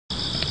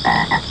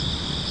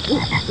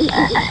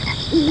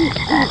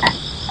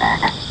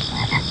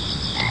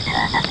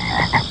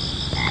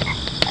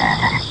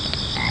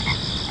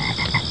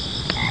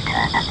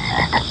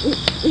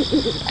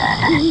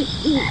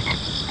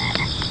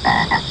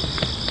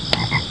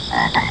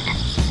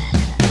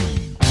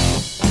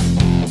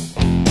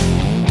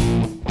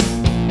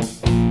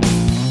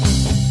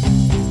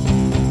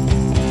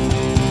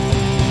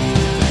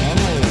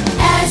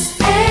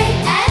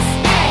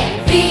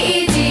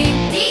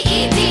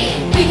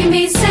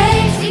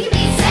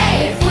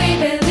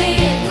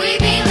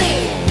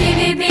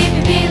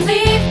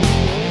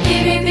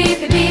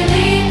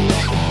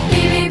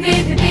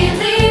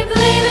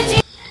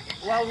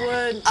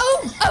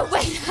Oh,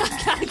 wait,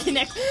 I gotta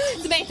connect.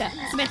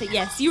 Samantha,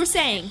 yes, you were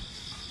saying.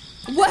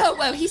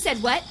 Whoa, he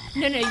said what?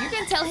 No, you're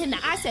gonna tell him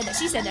that I said that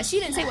she said that. She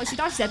didn't say what she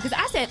thought she said, because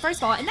I said it first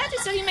of all, and that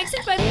just doesn't even make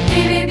sense, but...